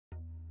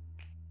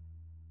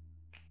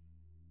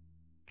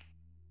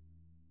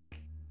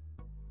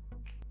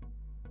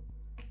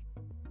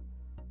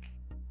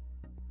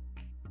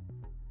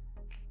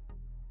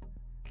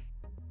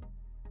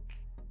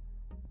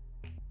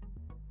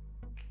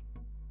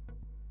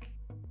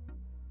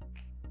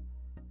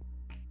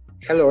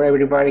Hello,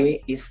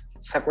 everybody.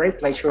 It's a great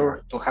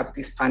pleasure to have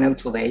this panel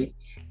today.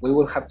 We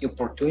will have the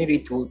opportunity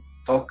to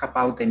talk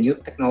about the new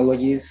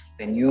technologies,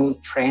 the new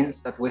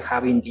trends that we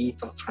have in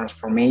digital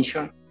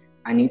transformation.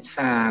 And it's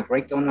a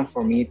great honor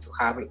for me to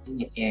have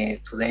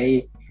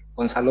today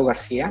Gonzalo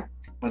Garcia.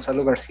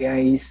 Gonzalo Garcia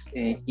is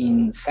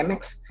in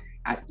Cemex.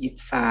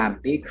 It's a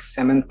big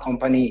cement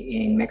company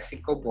in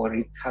Mexico, but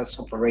it has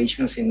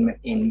operations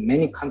in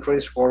many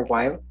countries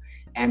worldwide,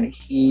 and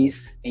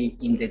he's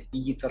in the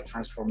digital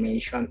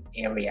transformation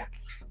area.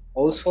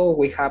 Also,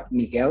 we have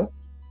Miguel.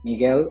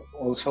 Miguel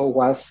also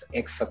was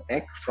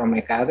Exatec from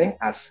EGADE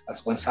as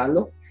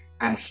Gonzalo,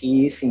 and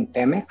he is in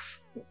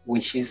Pemex,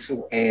 which is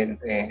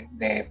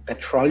the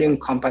petroleum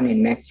company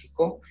in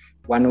Mexico,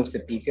 one of the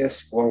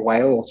biggest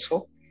worldwide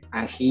also,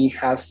 and he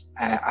has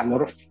a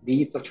lot of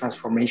digital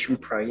transformation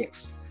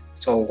projects.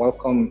 So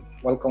welcome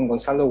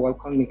Gonzalo,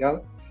 welcome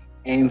Miguel.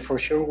 And for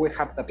sure we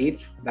have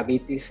David.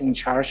 David is in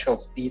charge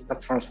of digital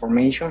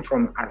transformation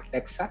from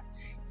Artexa.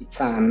 It's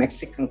a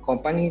Mexican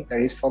company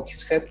that is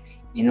focused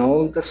in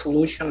all the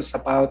solutions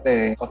about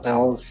the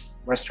hotels,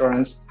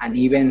 restaurants, and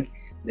even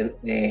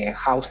the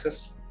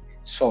houses.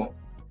 So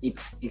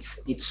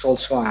it's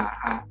also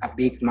a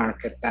big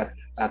market that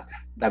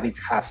David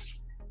has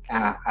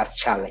as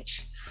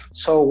challenge.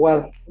 So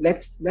well,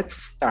 let's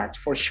start.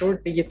 For sure,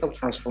 digital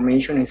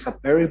transformation is a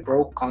very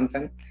broad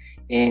content,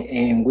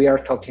 and we are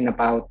talking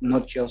about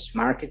not just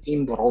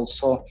marketing, but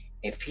also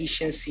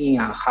efficiency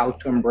and how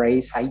to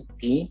embrace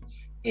IT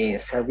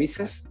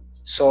services.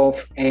 So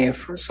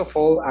first of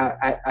all,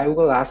 I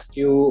will ask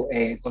you,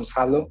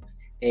 Gonzalo,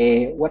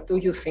 what do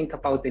you think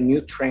about the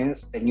new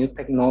trends, the new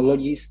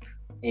technologies?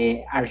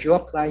 Are you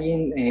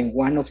applying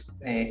one of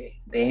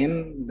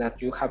them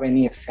that you have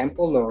any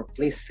example, or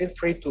please feel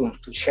free to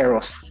share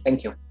us.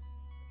 Thank you.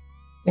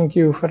 Thank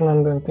you,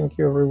 Fernando, and thank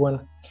you,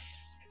 everyone.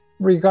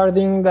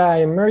 Regarding the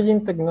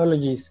emerging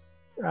technologies,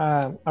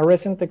 a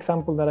recent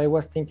example that I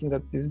was thinking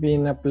that is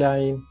being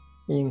applied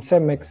in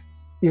Cemex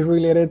is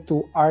related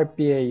to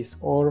RPAs,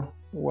 or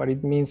what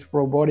it means,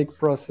 robotic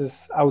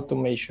process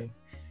automation.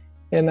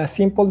 And a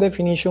simple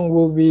definition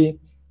will be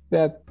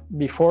that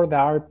before the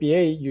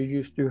RPA, you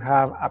used to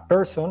have a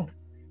person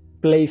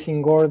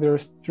placing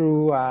orders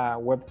through a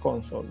web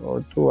console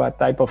or through a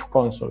type of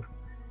console.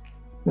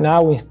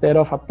 Now, instead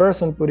of a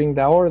person putting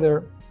the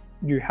order,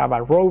 you have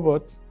a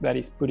robot that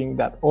is putting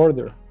that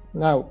order.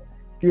 Now,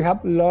 you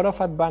have a lot of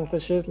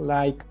advantages,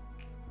 like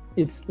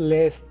it's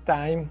less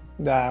time,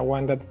 the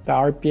one that the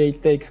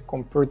RPA takes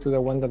compared to the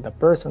one that the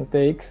person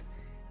takes.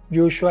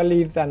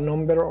 Usually the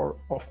number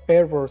of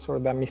errors or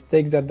the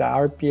mistakes that the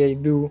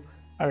RPA do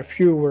are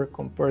fewer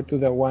compared to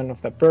the one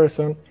of the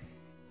person.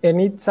 And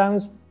it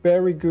sounds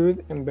very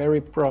good and very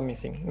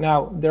promising.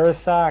 Now,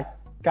 there's a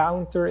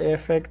counter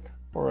effect,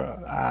 or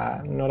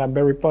not a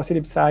very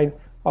positive side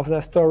of the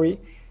story,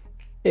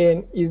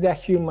 and is the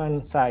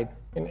human side.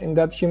 And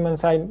that human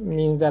side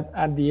means that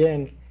at the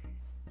end,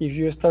 if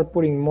you start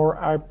putting more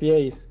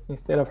RPAs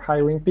instead of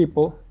hiring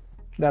people,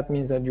 that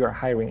means that you are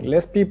hiring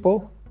less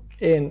people,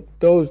 and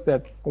those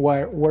that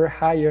were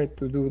hired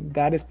to do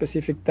that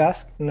specific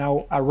task,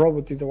 now a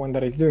robot is the one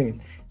that is doing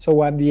it.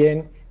 So at the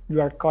end, you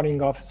are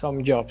cutting off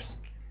some jobs.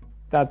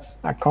 That's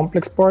a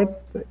complex part.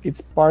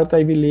 It's part,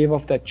 I believe,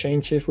 of the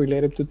changes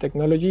related to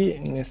technology,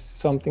 and it's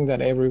something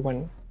that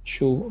everyone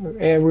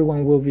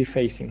will be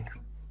facing.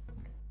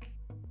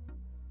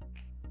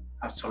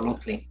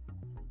 Absolutely.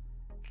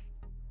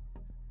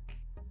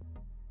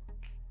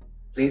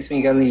 Please,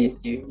 Miguel,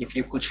 if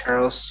you could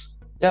share us.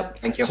 Yep.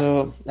 Thank you.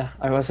 So yeah,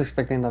 I was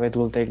expecting David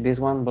will take this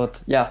one,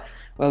 but yeah,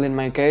 well, in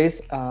my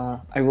case,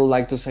 I would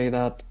like to say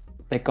that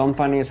the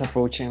company is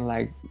approaching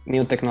like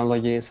new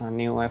technologies and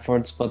new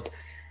efforts, but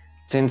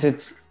since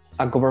it's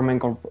a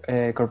government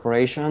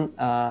corporation,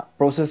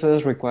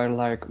 processes require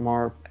like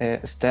more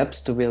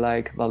steps to be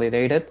like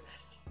validated.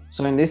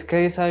 So in this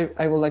case, I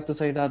would like to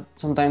say that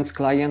sometimes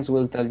clients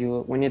will tell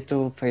you we need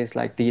to face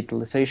like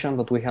digitalization,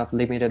 but we have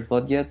limited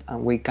budget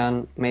and we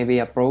can maybe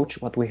approach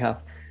what we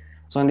have.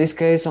 So in this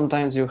case,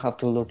 sometimes you have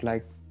to look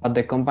like what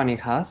the company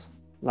has,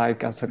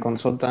 like as a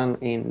consultant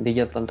in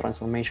digital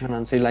transformation,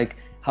 and say like,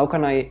 how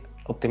can I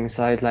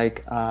optimize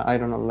like, I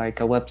don't know,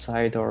 like a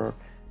website or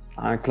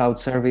a cloud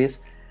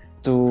service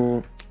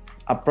to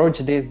approach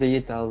this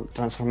digital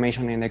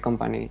transformation in the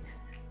company.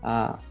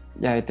 Yeah,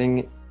 I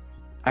think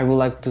I would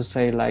like to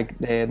say like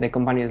the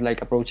company is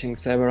like approaching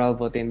several,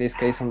 but in this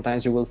case,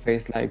 sometimes you will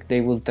face like,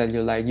 they will tell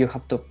you like, you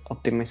have to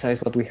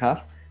optimize what we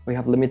have. We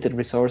have limited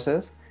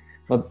resources,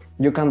 but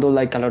you can do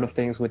like a lot of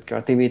things with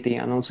creativity,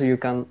 and also you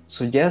can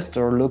suggest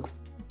or look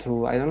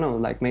to, I don't know,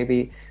 like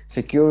maybe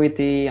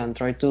security, and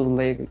try to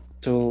like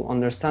to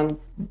understand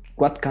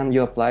what can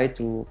you apply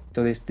to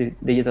this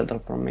digital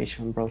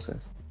transformation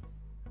process.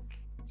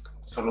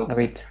 Absolutely.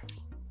 David.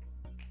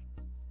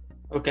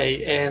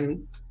 Okay,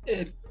 and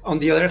on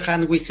the other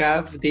hand, we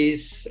have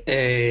this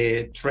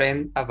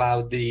trend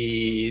about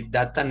the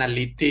data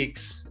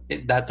analytics,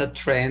 data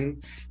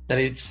trend, that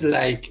it's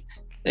like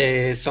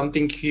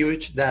something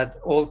huge that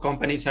all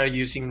companies are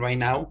using right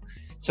now.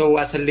 So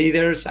as a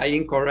leaders, I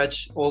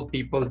encourage all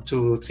people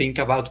to think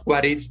about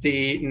what is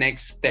the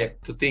next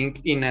step, to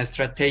think in a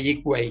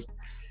strategic way.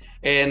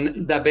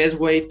 And the best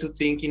way to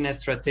think in a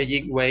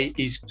strategic way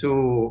is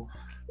to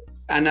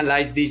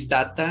analyze this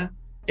data.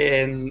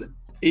 And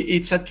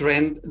it's a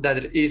trend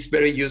that is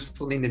very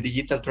useful in the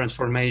digital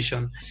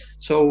transformation.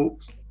 So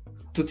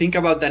to think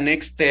about the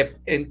next step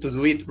and to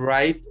do it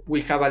right, we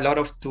have a lot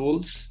of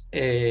tools,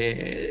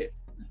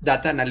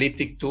 data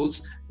analytic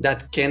tools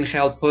that can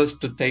help us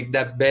to take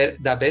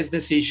the best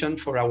decision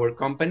for our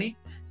company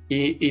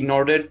in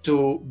order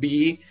to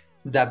be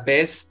the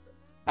best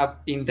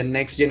up in the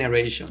next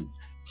generation.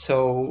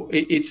 So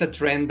it's a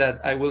trend that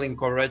I will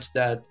encourage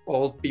that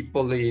all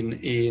people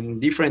in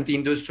different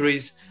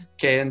industries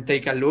can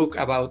take a look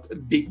about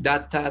big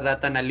data,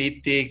 data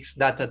analytics,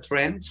 data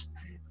trends.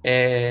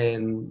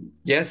 And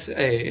yes,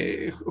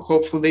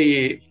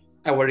 hopefully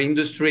our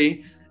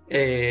industry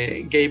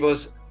gave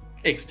us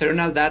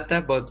external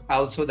data, but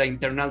also the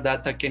internal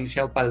data can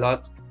help a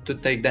lot to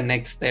take the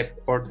next step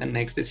or the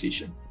next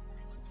decision.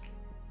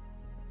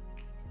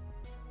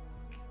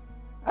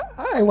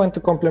 I want to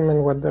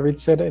complement what David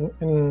said,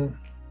 and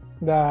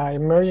the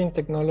emerging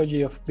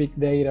technology of big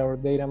data or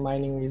data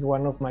mining is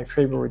one of my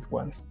favorite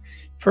ones.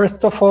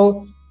 First of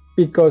all,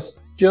 because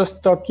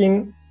just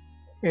talking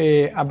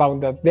about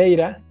that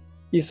data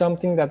is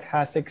something that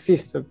has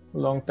existed a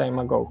long time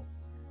ago.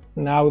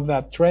 Now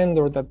the trend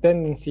or the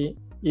tendency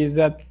is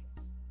that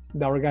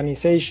the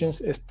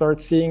organizations start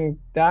seeing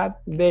that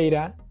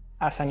data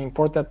as an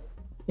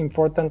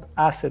important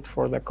asset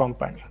for the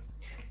company.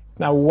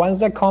 Now, once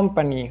the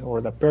company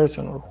or the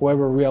person or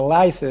whoever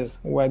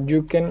realizes what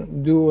you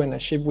can do and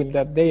achieve with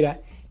that data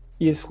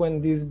is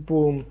when this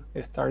boom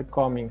starts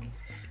coming.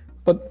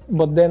 But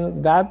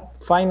then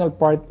that final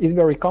part is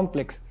very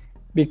complex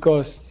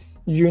because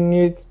you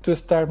need to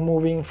start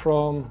moving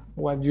from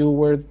what you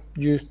were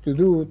used to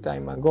do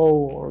time ago,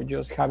 or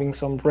just having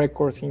some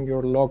records in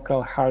your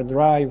local hard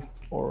drive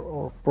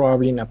or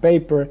probably in a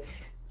paper,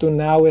 to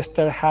now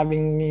start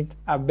having it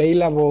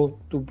available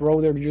to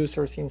broader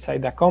users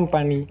inside the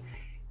company.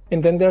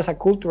 And then there's a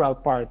cultural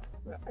part.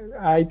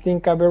 I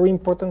think a very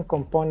important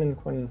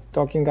component when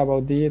talking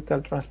about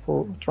digital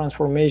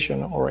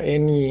transformation or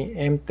any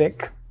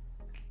MTech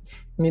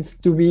needs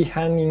to be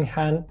hand in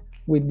hand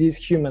with this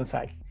human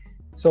side.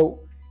 So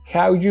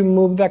how you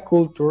move the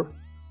culture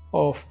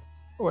of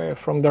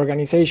from the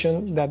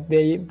organization that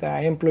the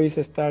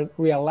employees start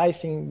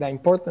realizing the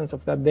importance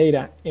of that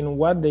data and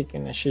what they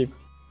can achieve.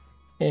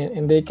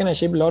 And they can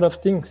achieve a lot of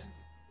things.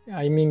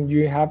 I mean,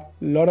 you have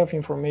a lot of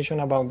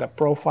information about the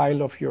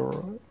profile of your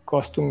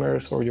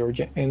customers or your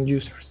end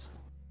users.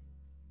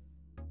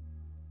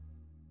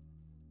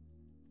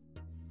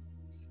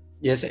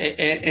 Yes,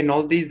 and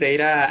all these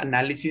data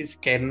analysis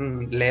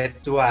can lead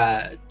to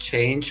a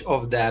change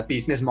of the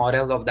business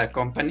model of the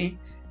company.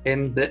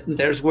 And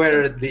there's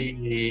where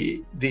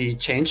the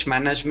change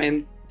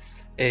management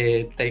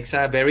takes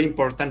a very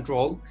important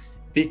role,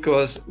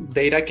 because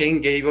data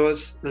can give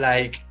us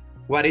like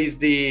what is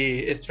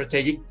the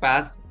strategic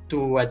path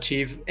to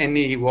achieve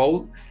any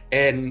goal,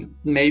 and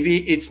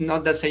maybe it's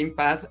not the same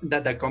path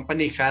that the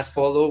company has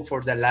followed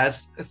for the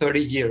last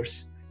 30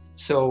 years.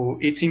 So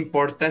it's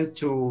important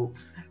to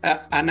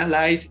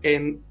analyze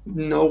and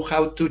know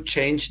how to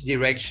change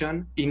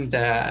direction in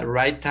the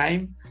right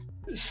time,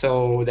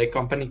 so the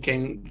company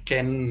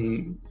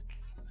can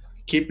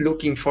keep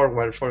looking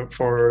forward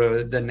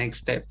for the next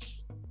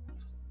steps.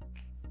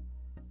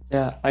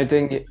 Yeah, I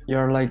think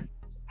you're like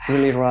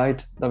really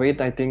right,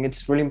 David. I think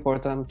it's really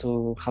important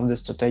to have the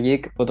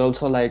strategic, but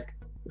also like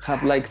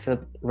have like set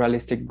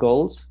realistic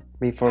goals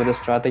before the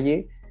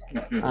strategy.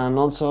 Mm-hmm. And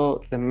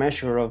also the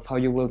measure of how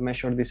you will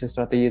measure this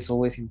strategy is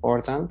always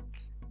important.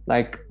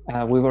 Like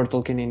we were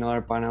talking in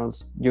other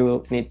panels,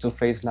 you need to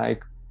face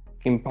like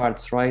in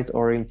parts, right?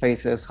 Or in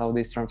phases, how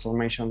this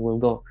transformation will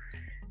go.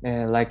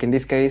 Like in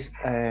this case,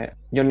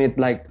 you need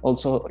like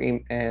also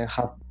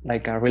have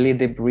like a really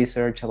deep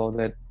research about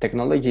the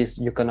technologies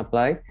you can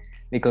apply,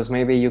 because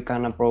maybe you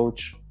can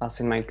approach, as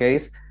in my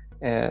case,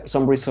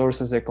 some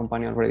resources the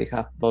company already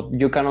have, but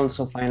you can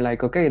also find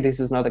like, okay, this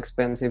is not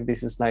expensive,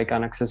 this is like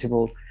an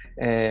accessible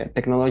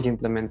technology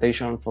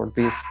implementation for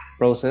this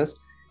process.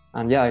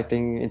 And yeah, I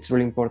think it's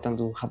really important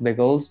to have the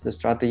goals, the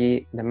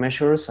strategy, the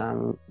measures,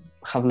 and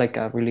have like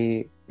a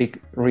really big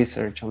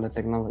research on the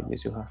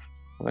technologies you have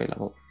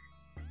available.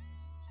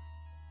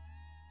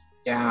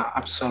 Yeah,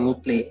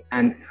 absolutely.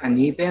 And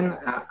even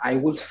I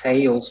will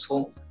say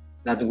also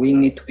that we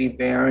need to be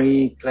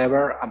very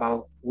clever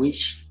about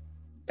which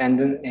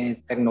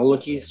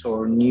technologies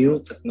or new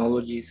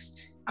technologies,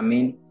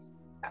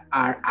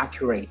 are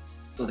accurate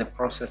to the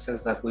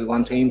processes that we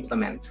want to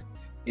implement.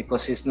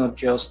 Because it's not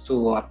just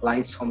to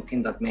apply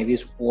something that maybe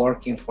is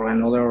working for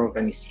another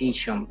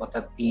organization, but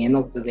at the end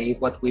of the day,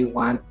 what we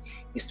want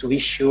is to be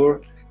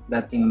sure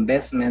that the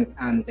investment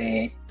and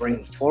the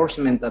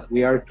reinforcement that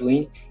we are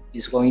doing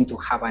is going to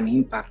have an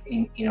impact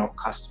in our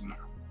customer.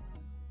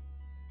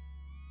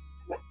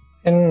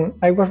 And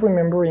I was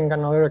remembering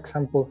another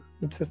example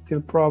it's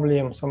still probably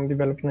in some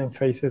development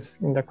phases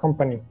in the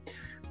company.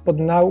 But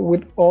now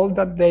with all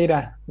that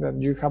data that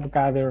you have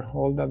gathered,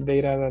 all that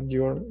data that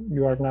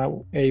you are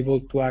now able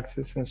to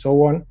access and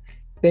so on,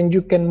 then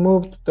you can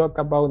move to talk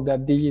about the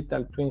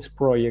digital twins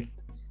project.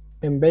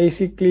 And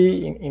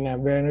basically, in a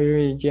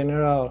very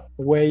general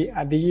way,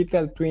 a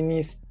digital twin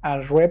is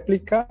a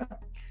replica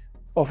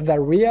of the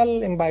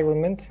real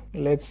environment.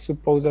 Let's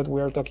suppose that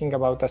we are talking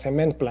about a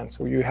cement plant.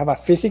 So you have a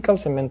physical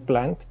cement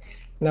plant.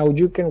 Now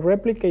you can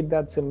replicate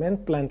that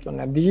cement plant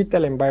on a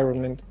digital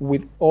environment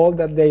with all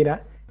that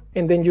data,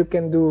 and then you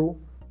can do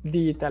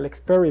digital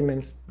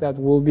experiments that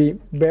will be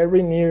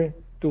very near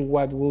to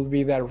what will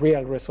be the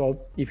real result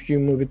if you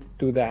move it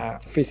to the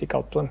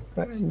physical plant.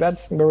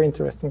 That's very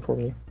interesting for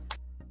me.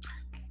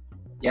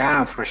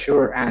 Yeah, for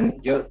sure.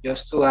 And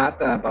just to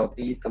add about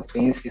digital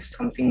twins is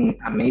something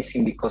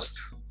amazing, because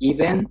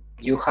even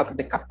you have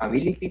the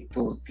capability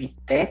to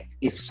detect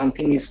if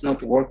something is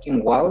not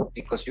working well,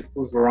 because you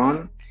could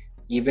run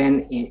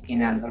even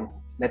in a,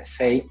 let's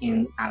say,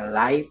 in a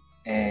live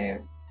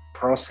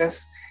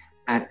process,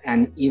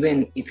 and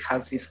even it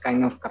has this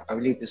kind of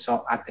capability.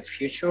 So at the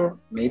future,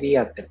 maybe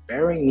at the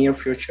very near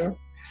future,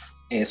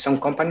 some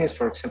companies,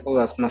 for example,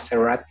 as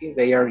Maserati,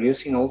 they are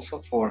using also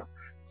for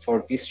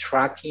this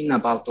tracking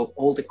about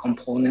all the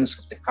components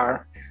of the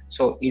car.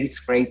 So it is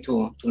great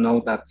to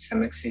know that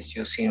CEMEX is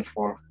using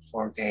for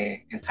the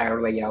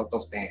entire layout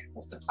of the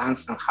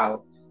plants and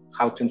how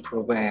to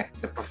improve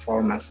the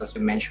performance, as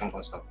you mentioned,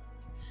 Gonzalo.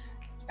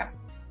 Yeah.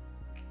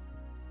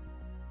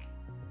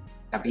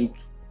 David.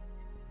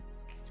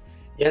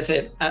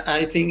 Yes,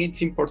 I think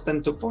it's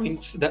important to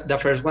point that the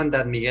first one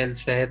that Miguel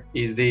said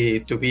is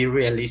to be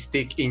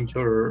realistic in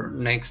your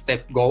next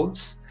step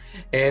goals.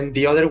 And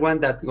the other one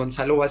that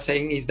Gonzalo was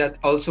saying is that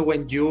also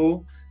when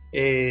you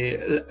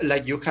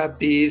you have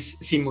these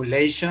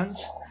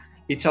simulations,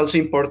 it's also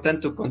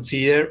important to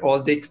consider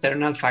all the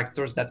external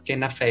factors that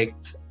can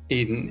affect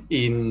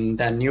in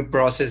the new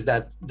process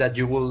that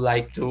you would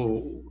like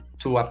to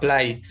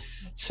apply.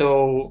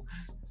 So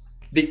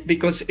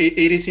because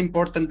it is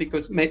important,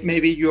 because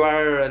maybe you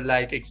are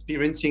like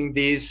experiencing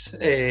this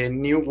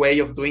new way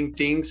of doing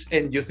things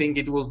and you think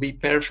it will be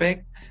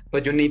perfect,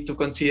 but you need to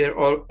consider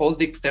all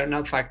the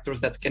external factors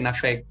that can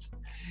affect.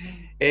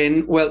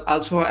 And well,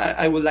 also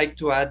I would like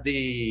to add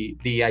the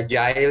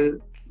agile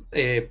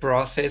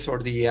process, or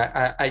the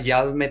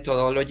agile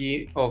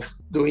methodology of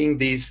doing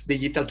this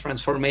digital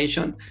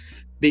transformation,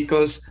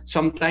 because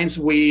sometimes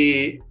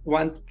we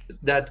want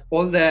that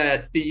all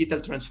the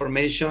digital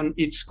transformation,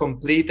 it's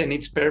complete and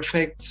it's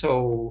perfect,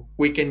 so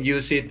we can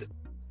use it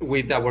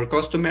with our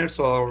customers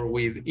or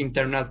with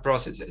internal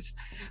processes.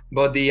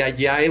 But the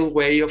agile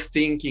way of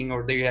thinking,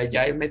 or the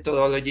agile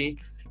methodology,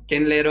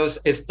 can let us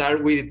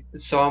start with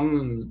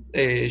some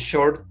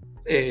short,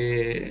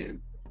 I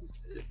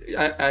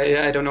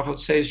don't know how to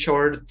say,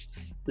 short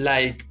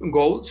like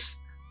goals,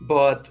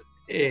 but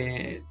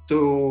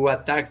to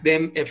attack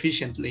them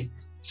efficiently.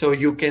 So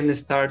you can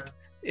start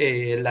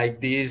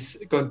like this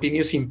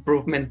continuous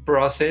improvement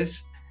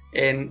process,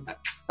 and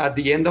at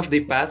the end of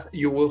the path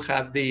you will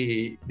have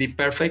the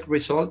perfect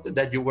result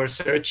that you were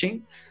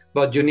searching,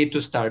 but you need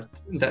to start.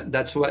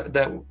 That's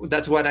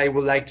what I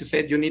would like to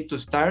say. You need to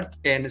start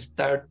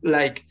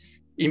like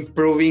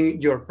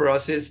improving your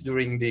process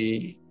during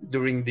the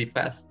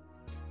path.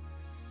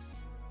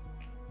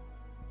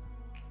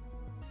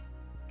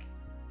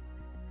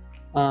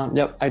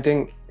 Yeah, I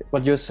think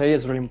what you say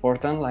is really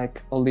important,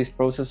 like all these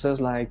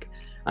processes,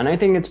 and I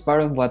think it's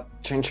part of what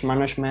change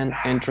management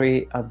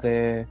entry at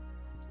the,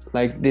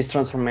 like these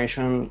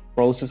transformation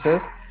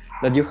processes,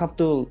 that you have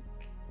to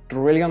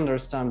really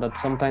understand that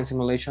sometimes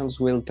simulations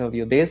will tell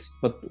you this,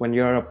 but when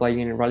you are applying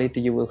in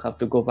reality, you will have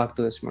to go back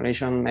to the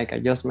simulation, make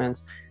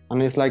adjustments,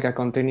 and it's like a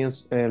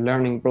continuous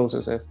learning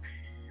processes.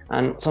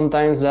 And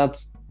sometimes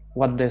that's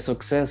what the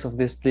success of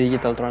these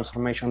digital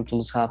transformation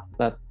tools have,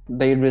 that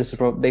they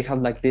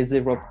have like this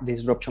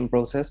disruption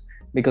process,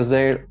 because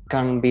they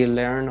can be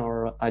learned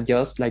or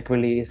adjust like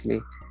really easily.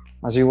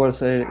 As you were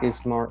saying,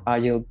 it's more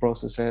agile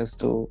processes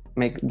to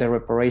make the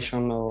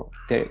reparation or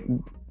the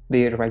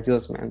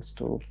readjustments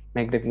to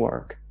make them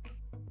work.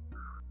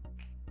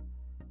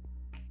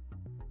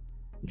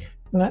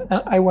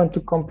 I want to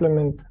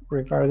complement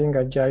regarding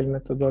agile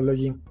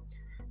methodology.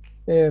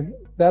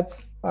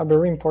 That's a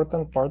very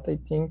important part, I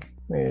think,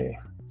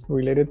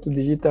 related to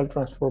digital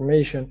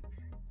transformation,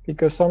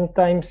 because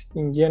sometimes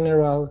in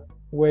general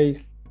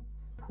ways,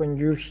 when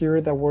you hear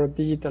the word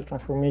digital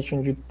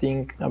transformation, you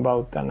think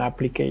about an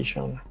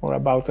application or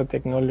about a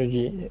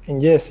technology.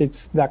 And yes,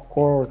 it's the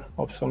core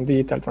of some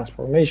digital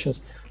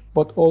transformations,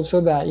 but also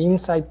the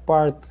inside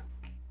part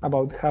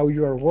about how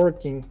you are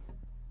working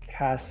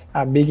has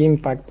a big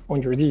impact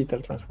on your digital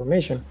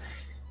transformation.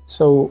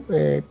 So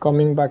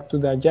coming back to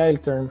the agile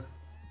term,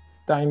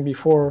 time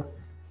before,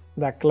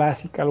 the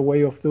classical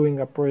way of doing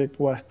a project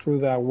was through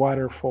the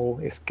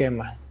waterfall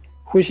schema,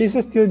 which is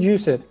still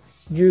used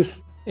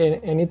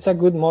And it's a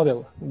good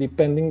model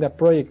depending the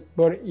project.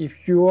 But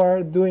if you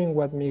are doing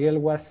what Miguel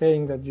was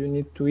saying, that you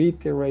need to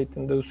iterate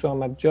and do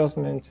some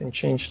adjustments and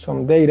change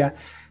some data,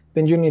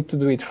 then you need to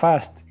do it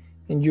fast,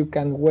 and you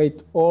can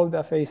wait all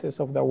the phases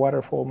of the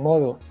waterfall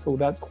model. So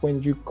that's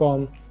when you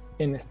come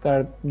and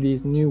start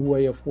this new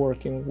way of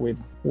working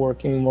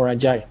more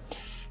agile.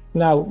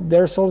 Now,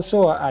 there's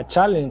also a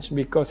challenge,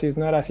 because it's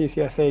not as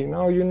easy as saying,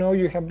 no,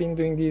 you have been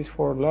doing this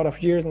for a lot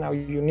of years, now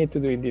you need to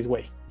do it this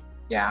way.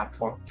 Yeah,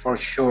 for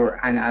sure.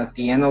 And at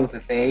the end of the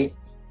day,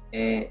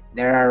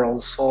 there are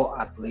also,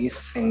 at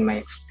least in my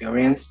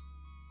experience,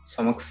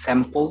 some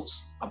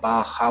examples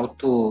about how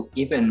to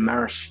even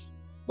merge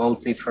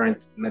both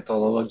different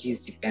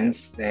methodologies,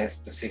 depends the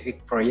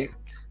specific project.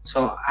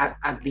 So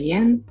at the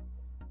end,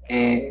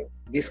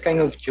 this kind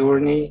of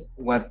journey,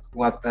 what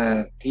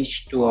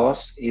teach to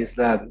us is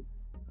that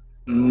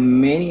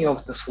many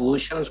of the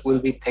solutions will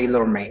be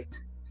tailor-made,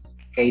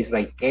 case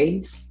by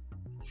case,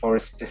 for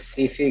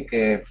specific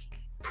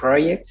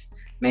projects.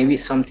 Maybe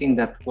something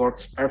that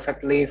works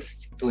perfectly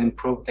to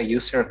improve the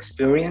user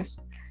experience.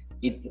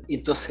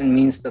 It doesn't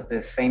mean that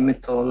the same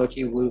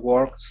methodology will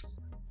work,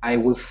 I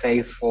will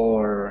say,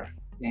 for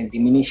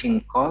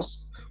diminishing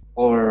costs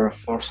or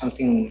for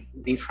something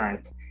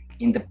different.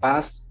 In the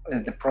past,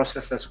 the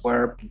processes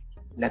were,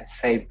 let's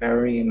say,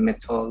 very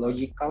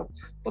methodological,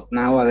 but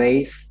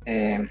nowadays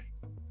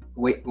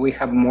we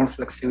have more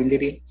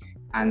flexibility,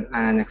 and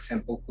an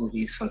example could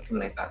be something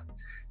like that.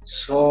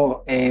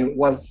 So,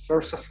 well,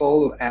 first of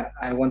all,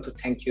 I want to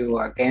thank you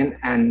again.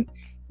 And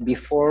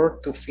before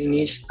to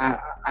finish,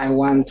 I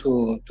want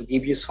to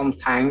give you some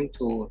time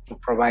to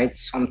provide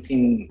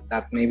something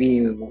that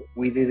maybe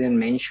we didn't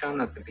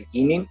mention at the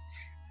beginning.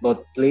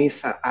 But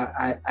please,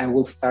 I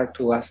will start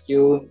to ask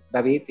you,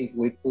 David, if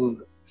we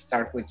could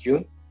start with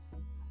you.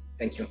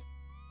 Thank you.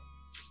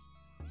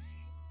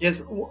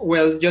 Yes,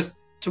 well, just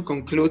to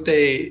conclude,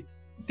 the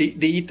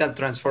digital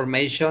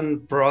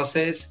transformation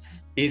process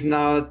is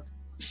not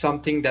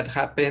something that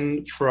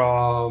happened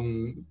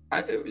from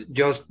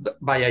just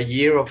by a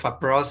year of a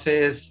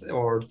process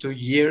or 2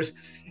 years.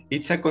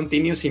 It's a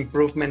continuous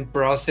improvement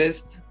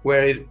process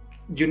where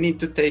you need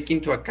to take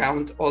into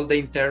account all the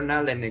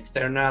internal and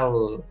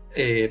external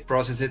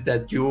processes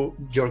that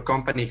your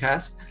company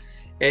has.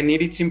 And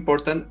it is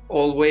important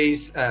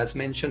always, as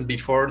mentioned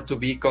before, to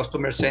be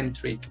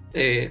customer-centric.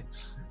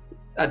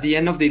 At the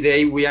end of the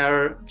day, we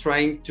are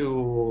trying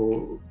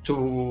to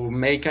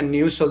make a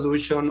new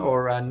solution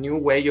or a new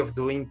way of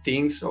doing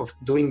things, of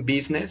doing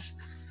business.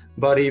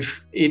 But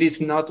if it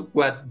is not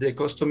what the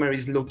customer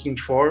is looking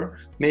for,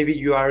 maybe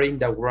you are in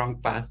the wrong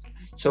path.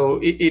 So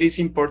it is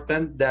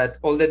important that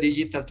all the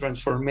digital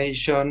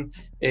transformation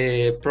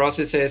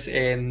processes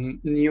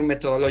and new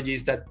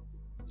methodologies that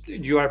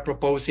you are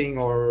proposing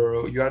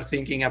or you are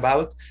thinking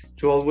about,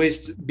 to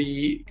always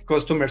be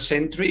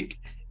customer-centric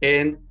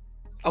and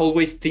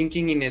always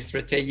thinking in a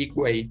strategic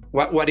way.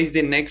 What is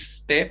the next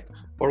step,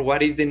 or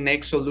what is the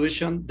next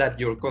solution that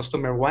your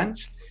customer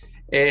wants?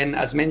 And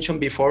as mentioned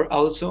before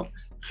also,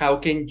 how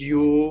can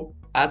you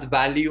add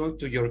value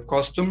to your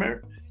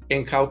customer,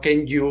 and how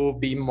can you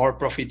be more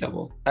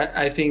profitable?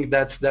 I think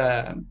that's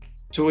the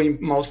two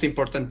most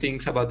important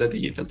things about the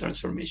digital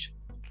transformation.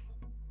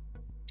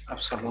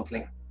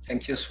 Absolutely.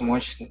 Thank you so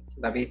much,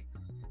 David.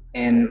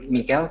 And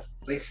Miguel,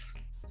 please.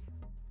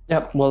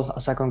 Yeah, well,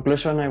 as a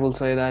conclusion, I will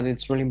say that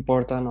it's really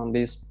important on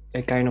these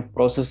kind of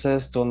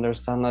processes to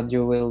understand that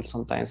you will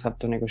sometimes have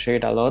to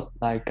negotiate a lot.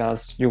 Like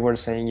as you were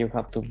saying, you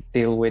have to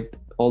deal with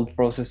old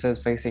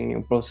processes, facing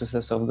new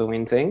processes of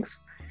doing things.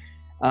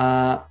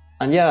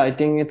 And yeah, I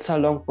think it's a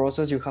long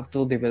process. You have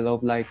to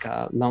develop like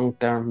a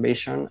long-term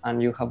vision,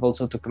 and you have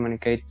also to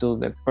communicate to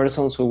the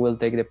persons who will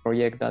take the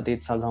project that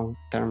it's a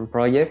long-term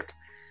project.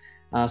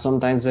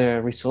 Sometimes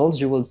the results,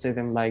 you will see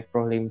them like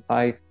probably in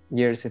 5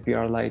 years if you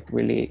are like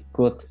really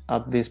good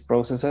at these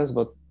processes,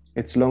 but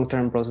it's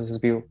long-term processes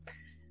view.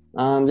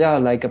 And yeah,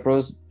 like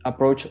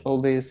approach all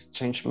these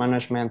change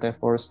management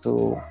efforts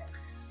to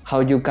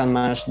how you can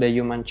manage the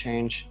human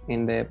change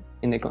in the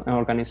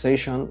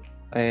organization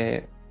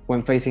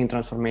when facing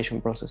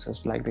transformation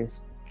processes like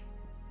this.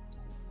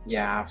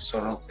 Yeah,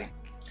 absolutely.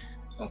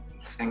 So,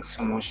 thanks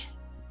so much.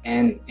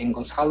 And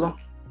Gonzalo,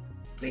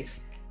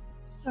 please.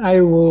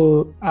 I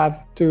will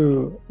add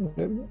to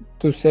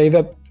say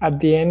that at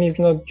the end, it's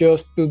not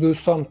just to do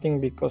something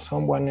because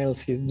someone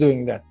else is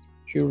doing that.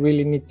 You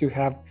really need to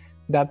have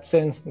that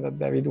sense that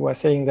David was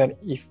saying, that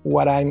if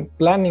what I'm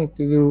planning to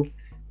do,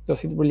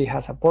 does it really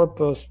has a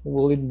purpose?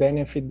 Will it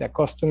benefit the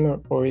customer,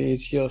 or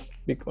is just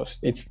because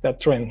it's the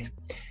trend?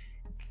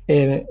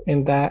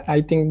 And that,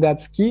 I think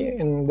that's key.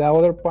 And the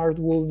other part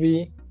will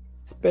be,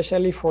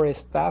 especially for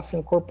staff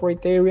in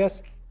corporate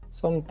areas,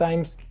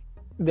 sometimes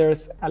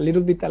there's a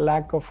little bit a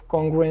lack of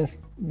congruence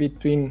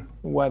between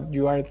what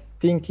you are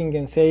thinking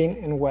and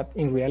saying and what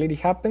in reality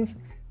happens.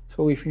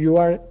 So if you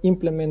are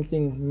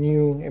implementing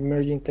new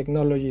emerging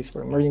technologies,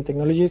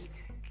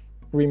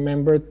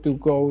 remember to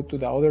go to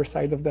the other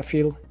side of the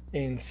field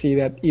and see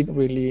that it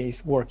really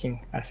is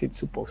working as it's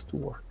supposed to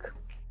work.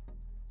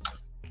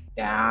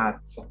 Yeah,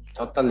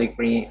 totally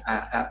agree.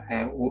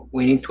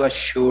 We need to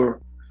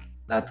assure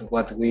that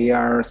what we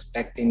are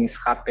expecting is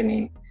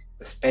happening,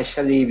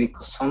 especially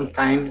because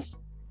sometimes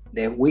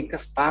the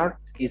weakest part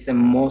is the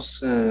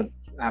most,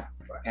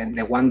 and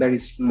the one that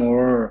is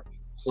more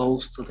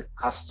close to the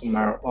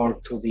customer or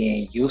to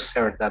the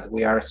user that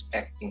we are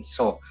expecting.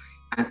 So,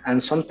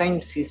 and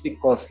sometimes it's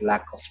because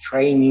lack of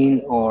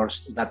training or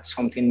that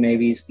something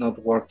maybe is not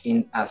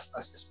working as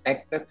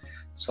expected.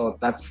 So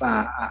that's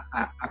a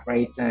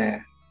great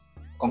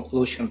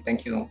conclusion.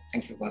 Thank you,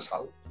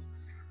 Gonzalo.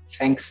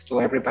 Thanks to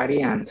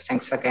everybody, and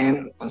thanks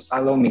again,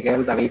 Gonzalo,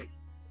 Miguel, David.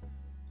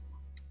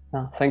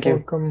 Thank you.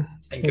 Welcome.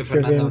 Thank you,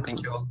 Fernando. Again.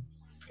 Thank you all.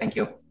 Thank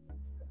you.